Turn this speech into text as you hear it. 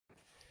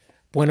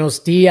Buenos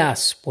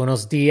dias,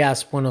 buenos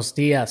dias, buenos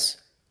dias.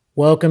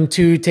 Welcome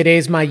to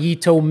today's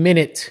Mayito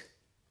Minute.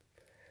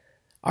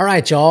 All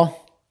right,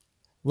 y'all.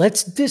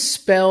 Let's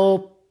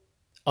dispel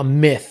a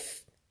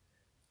myth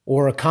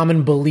or a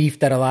common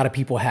belief that a lot of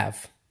people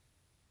have.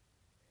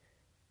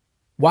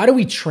 Why do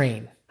we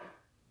train?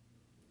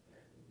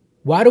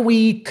 Why do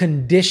we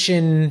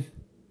condition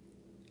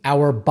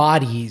our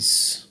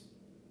bodies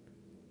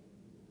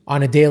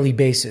on a daily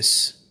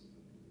basis?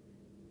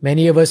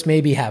 Many of us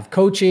maybe have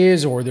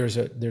coaches, or there's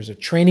a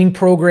training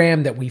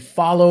program that we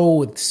follow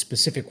with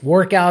specific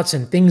workouts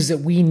and things that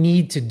we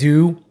need to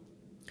do.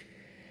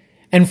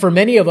 And for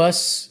many of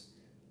us,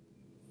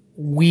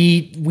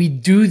 we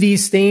do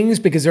these things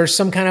because there's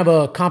some kind of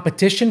a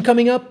competition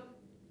coming up.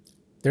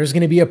 There's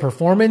going to be a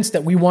performance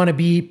that we want to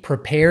be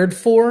prepared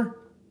for,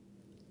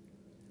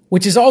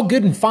 which is all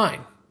good and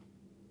fine.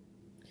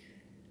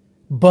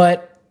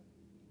 But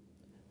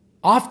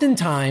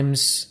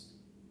oftentimes,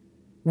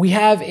 we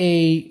have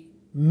a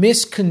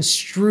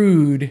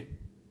misconstrued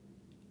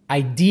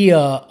idea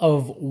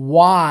of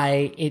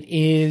why it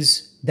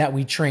is that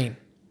we train.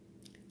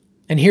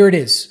 And here it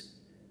is.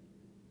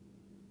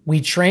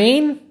 We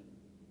train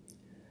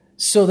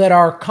so that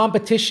our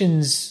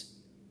competitions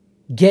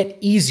get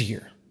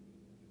easier,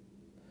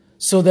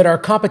 so that our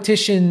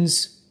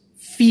competitions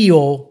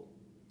feel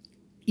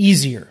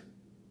easier.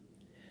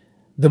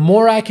 The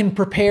more I can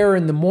prepare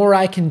and the more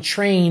I can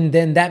train,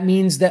 then that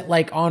means that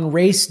like on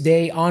race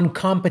day, on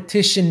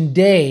competition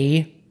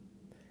day,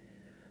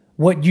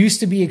 what used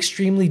to be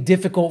extremely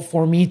difficult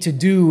for me to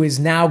do is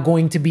now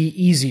going to be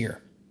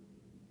easier.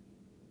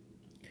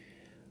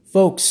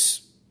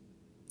 Folks,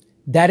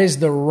 that is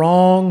the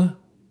wrong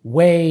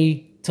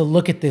way to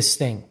look at this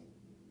thing.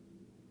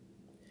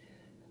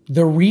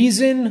 The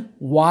reason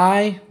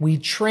why we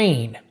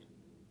train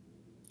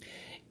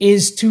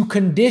is to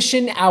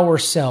condition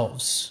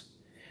ourselves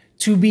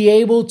to be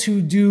able to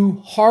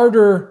do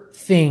harder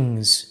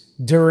things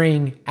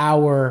during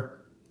our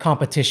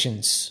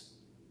competitions.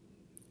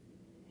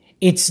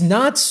 It's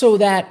not so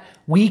that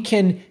we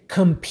can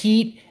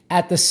compete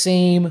at the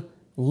same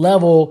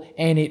level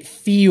and it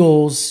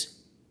feels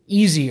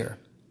easier.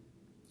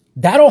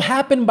 That'll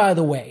happen, by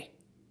the way.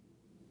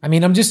 I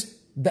mean,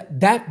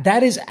 that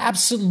is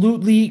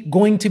absolutely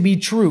going to be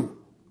true.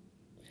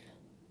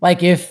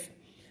 Like if,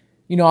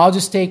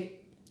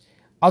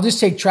 I'll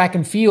just take track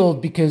and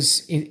field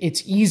because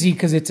it's easy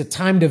because it's a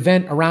timed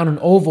event around an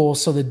oval,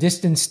 so the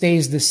distance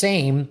stays the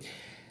same.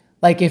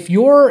 Like if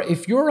you're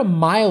a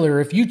miler,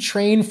 if you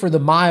train for the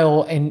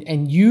mile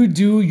and you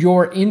do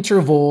your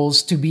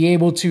intervals to be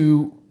able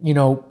to,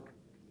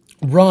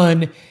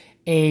 run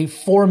a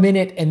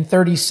 4-minute and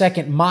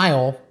 30-second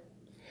mile,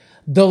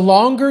 the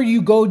longer you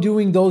go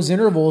doing those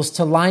intervals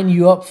to line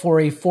you up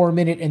for a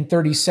 4-minute and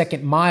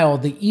 30-second mile,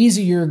 the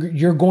easier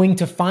you're going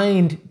to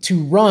find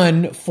to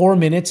run 4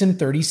 minutes and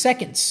 30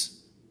 seconds.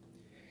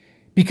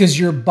 Because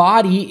your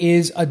body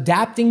is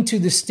adapting to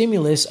the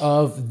stimulus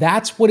of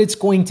that's what it's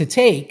going to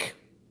take.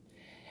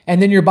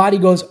 And then your body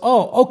goes,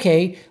 oh,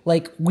 okay,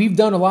 like we've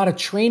done a lot of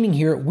training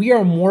here. We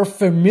are more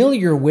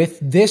familiar with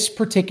this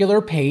particular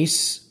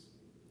pace.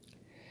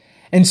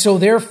 And so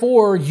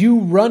therefore,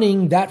 you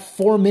running that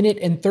 4-minute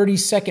and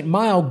 30-second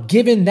mile,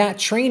 given that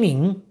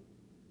training,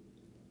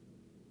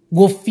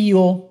 will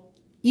feel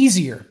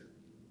easier.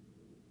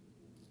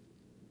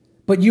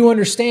 But you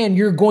understand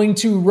you're going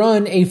to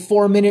run a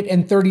 4-minute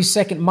and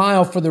 30-second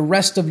mile for the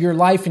rest of your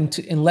life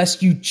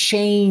unless you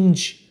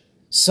change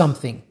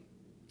something.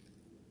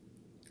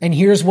 And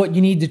here's what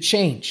you need to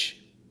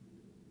change.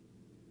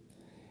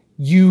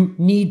 You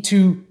need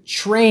to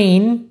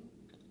train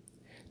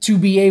to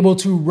be able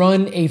to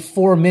run a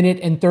 4-minute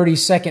and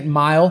 30-second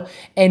mile.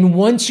 And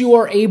once you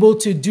are able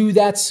to do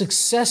that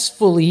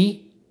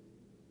successfully,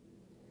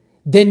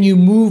 then you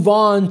move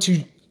on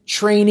to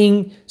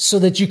training so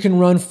that you can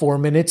run 4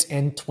 minutes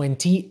and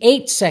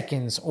 28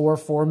 seconds or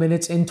 4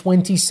 minutes and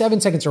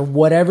 27 seconds or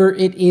whatever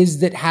it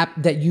is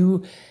that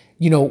you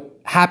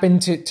happen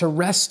to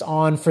rest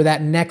on for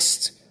that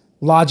next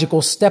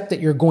logical step that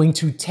you're going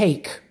to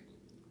take.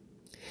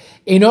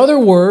 In other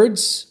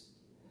words,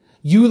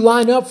 you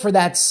line up for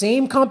that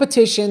same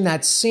competition,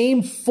 that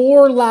same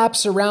 4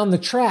 laps around the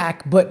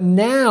track, but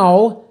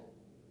now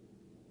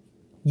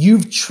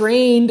you've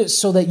trained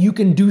so that you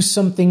can do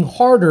something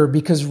harder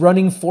because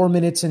running 4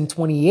 minutes and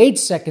 28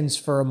 seconds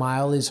for a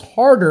mile is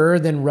harder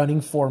than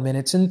running 4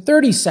 minutes and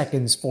 30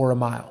 seconds for a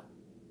mile.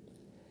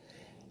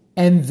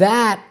 And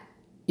that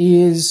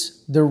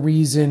is the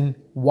reason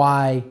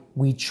why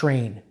we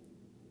train.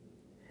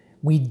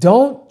 We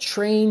don't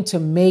train to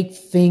make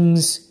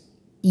things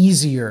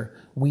easier.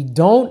 We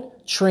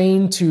don't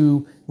train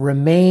to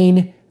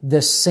remain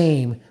the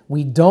same.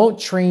 We don't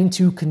train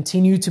to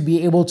continue to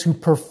be able to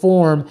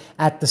perform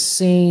at the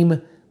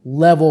same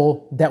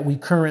level that we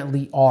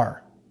currently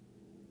are.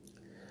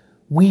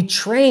 We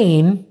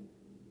train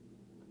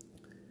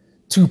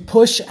to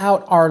push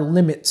out our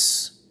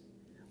limits.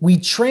 We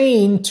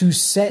train to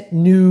set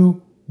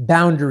new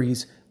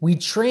boundaries. We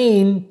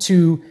train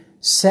to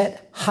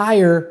set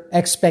higher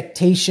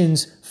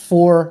expectations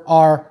for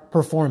our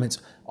performance.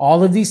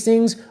 All of these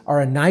things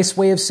are a nice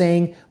way of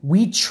saying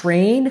we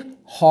train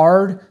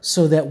hard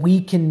so that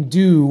we can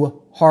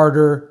do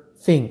harder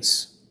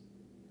things.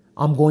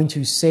 I'm going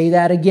to say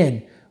that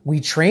again.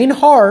 We train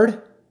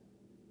hard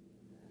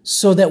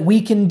so that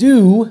we can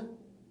do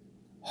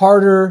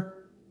harder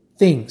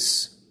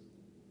things.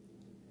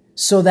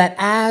 So that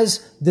as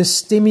the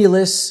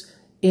stimulus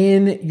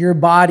in your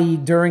body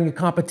during a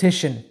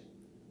competition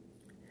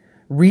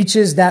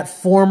reaches that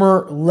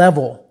former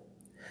level,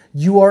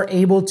 you are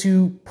able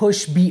to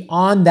push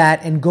beyond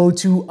that and go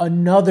to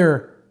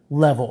another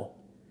level.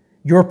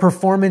 Your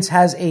performance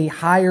has a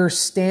higher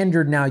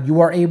standard now.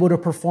 You are able to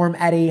perform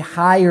at a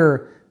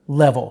higher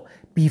level.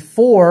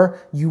 Before,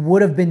 you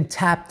would have been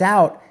tapped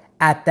out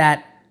at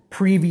that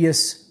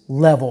previous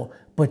level,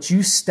 but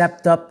you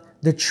stepped up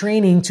the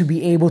training to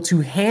be able to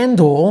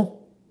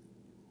handle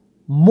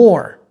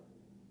more.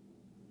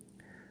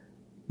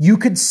 You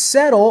could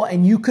settle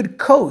and you could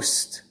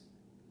coast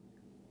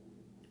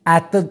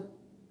at the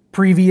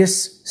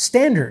previous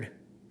standard.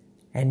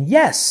 And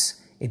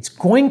yes, it's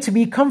going to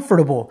be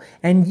comfortable.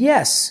 And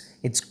yes,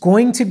 it's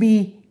going to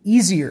be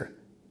easier.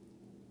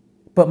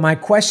 But my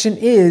question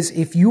is,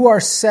 if you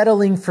are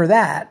settling for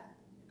that,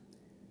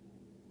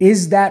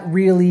 is that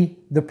really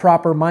the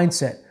proper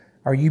mindset?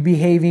 Are you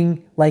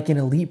behaving like an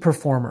elite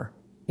performer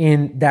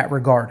in that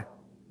regard?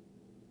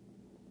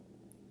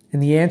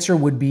 And the answer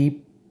would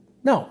be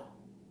no.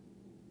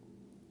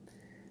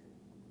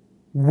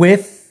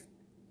 With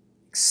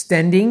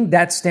extending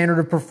that standard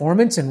of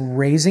performance and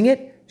raising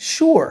it,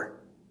 sure.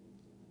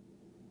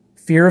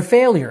 Fear of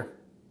failure,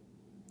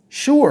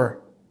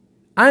 sure.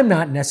 I'm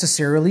not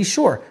necessarily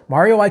sure.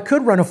 Mario, I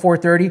could run a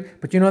 4:30,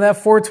 but that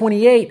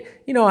 4:28,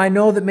 I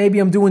know that maybe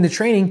I'm doing the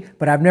training,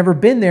 but I've never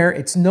been there.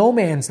 It's no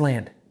man's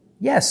land.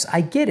 Yes,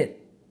 I get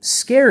it.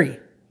 Scary.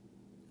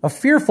 A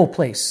fearful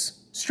place.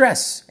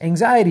 Stress,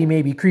 anxiety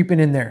maybe creeping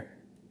in there.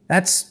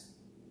 That's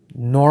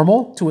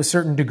normal to a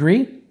certain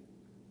degree.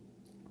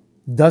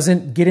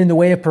 Doesn't get in the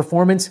way of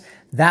performance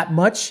that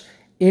much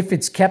if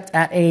it's kept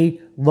at a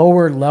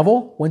lower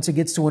level. Once it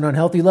gets to an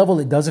unhealthy level,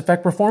 it does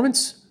affect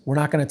performance. We're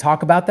not going to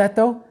talk about that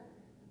though.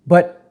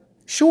 But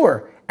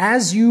sure,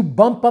 as you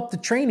bump up the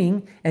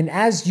training and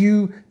as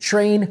you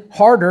train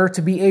harder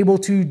to be able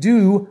to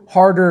do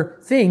harder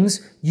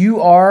things,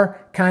 you are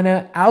kind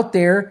of out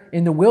there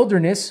in the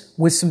wilderness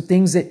with some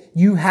things that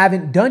you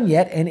haven't done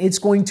yet, and it's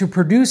going to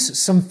produce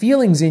some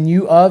feelings in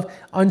you of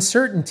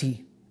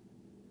uncertainty.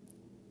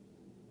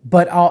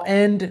 But I'll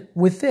end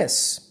with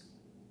this.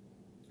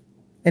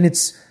 And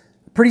it's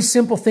a pretty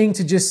simple thing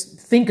to just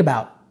think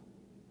about.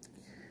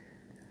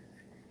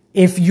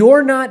 If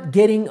you're not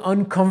getting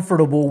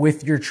uncomfortable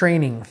with your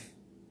training,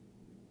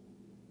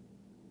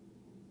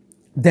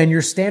 then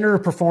your standard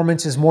of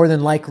performance is more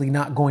than likely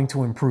not going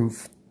to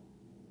improve.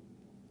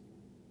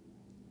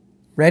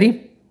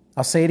 Ready?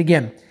 I'll say it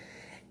again.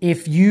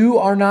 If you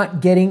are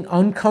not getting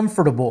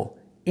uncomfortable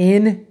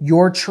in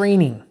your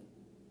training,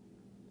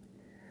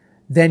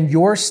 then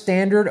your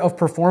standard of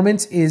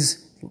performance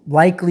is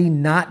likely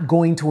not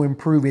going to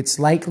improve. It's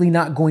likely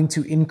not going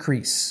to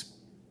increase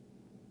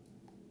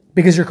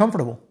because you're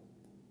comfortable.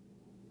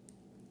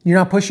 You're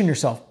not pushing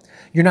yourself.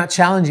 You're not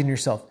challenging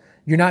yourself.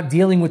 You're not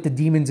dealing with the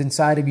demons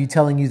inside of you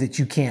telling you that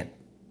you can't.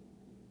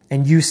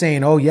 And you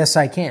saying, oh, yes,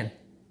 I can.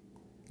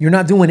 You're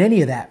not doing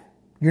any of that.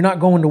 You're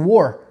not going to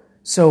war.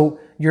 So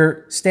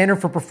your standard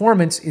for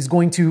performance is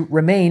going to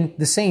remain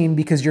the same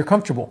because you're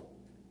comfortable.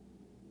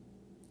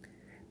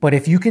 But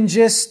if you can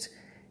just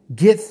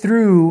get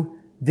through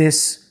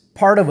this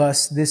part of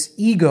us, this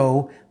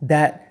ego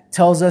that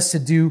tells us to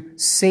do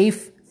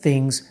safe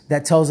things,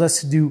 that tells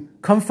us to do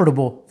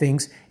comfortable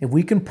things, if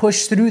we can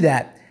push through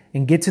that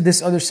and get to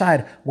this other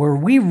side where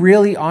we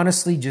really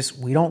honestly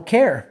we don't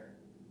care.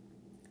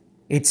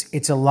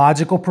 It's a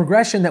logical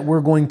progression that we're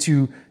going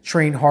to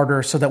train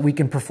harder so that we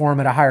can perform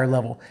at a higher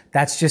level.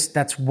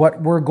 That's what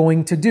we're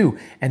going to do.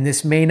 And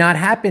this may not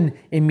happen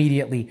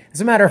immediately. As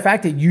a matter of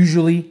fact, it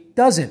usually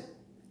doesn't.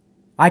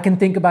 I can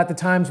think about the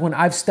times when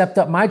I've stepped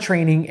up my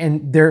training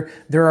and there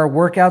are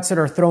workouts that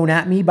are thrown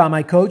at me by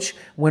my coach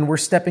when we're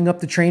stepping up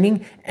the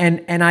training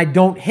and I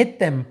don't hit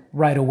them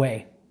right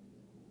away.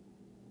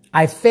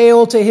 I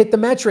fail to hit the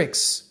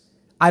metrics.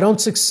 I don't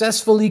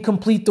successfully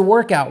complete the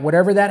workout,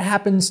 whatever that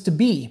happens to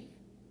be.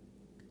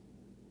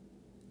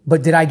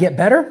 But did I get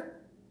better?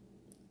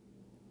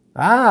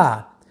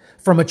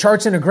 From a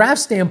charts and a graph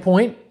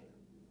standpoint,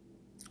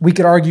 we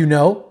could argue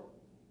no.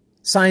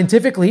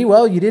 Scientifically,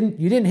 well, you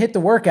didn't hit the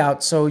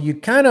workout, so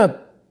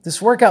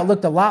this workout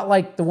looked a lot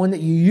like the one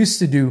that you used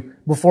to do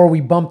before we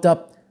bumped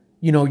up,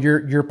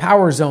 your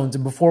power zones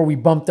and before we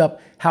bumped up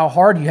how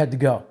hard you had to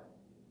go.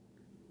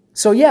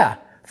 So yeah,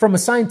 from a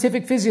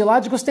scientific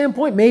physiological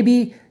standpoint,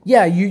 maybe,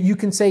 you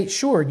can say,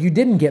 sure, you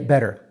didn't get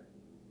better.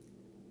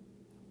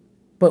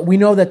 But we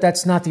know that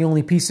that's not the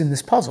only piece in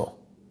this puzzle.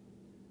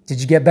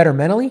 Did you get better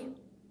mentally?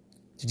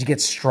 Did you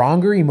get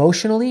stronger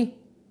emotionally?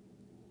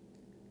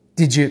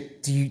 Do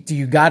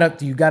you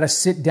gotta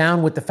sit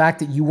down with the fact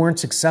that you weren't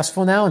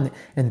successful now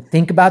and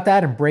think about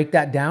that and break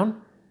that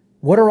down?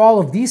 What are all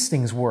of these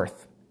things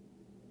worth?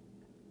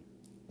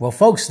 Well,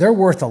 folks, they're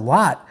worth a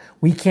lot.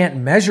 We can't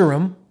measure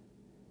them,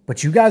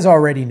 but you guys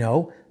already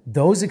know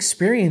those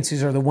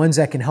experiences are the ones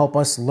that can help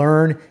us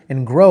learn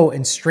and grow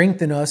and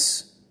strengthen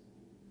us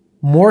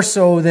more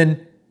so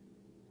than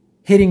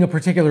hitting a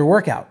particular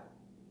workout.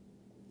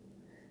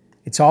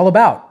 It's all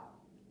about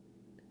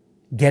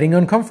getting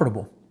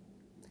uncomfortable.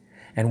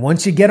 And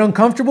once you get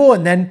uncomfortable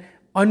and then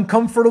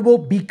uncomfortable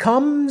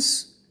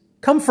becomes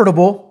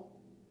comfortable,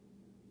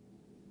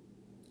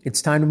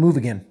 it's time to move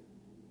again.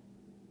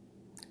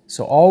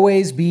 So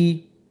always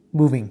be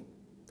moving.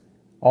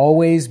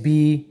 Always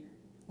be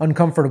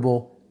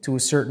uncomfortable to a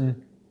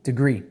certain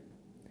degree.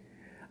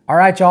 All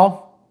right,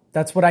 y'all.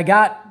 That's what I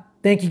got.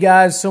 Thank you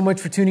guys so much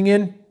for tuning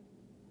in.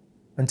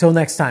 Until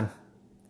next time.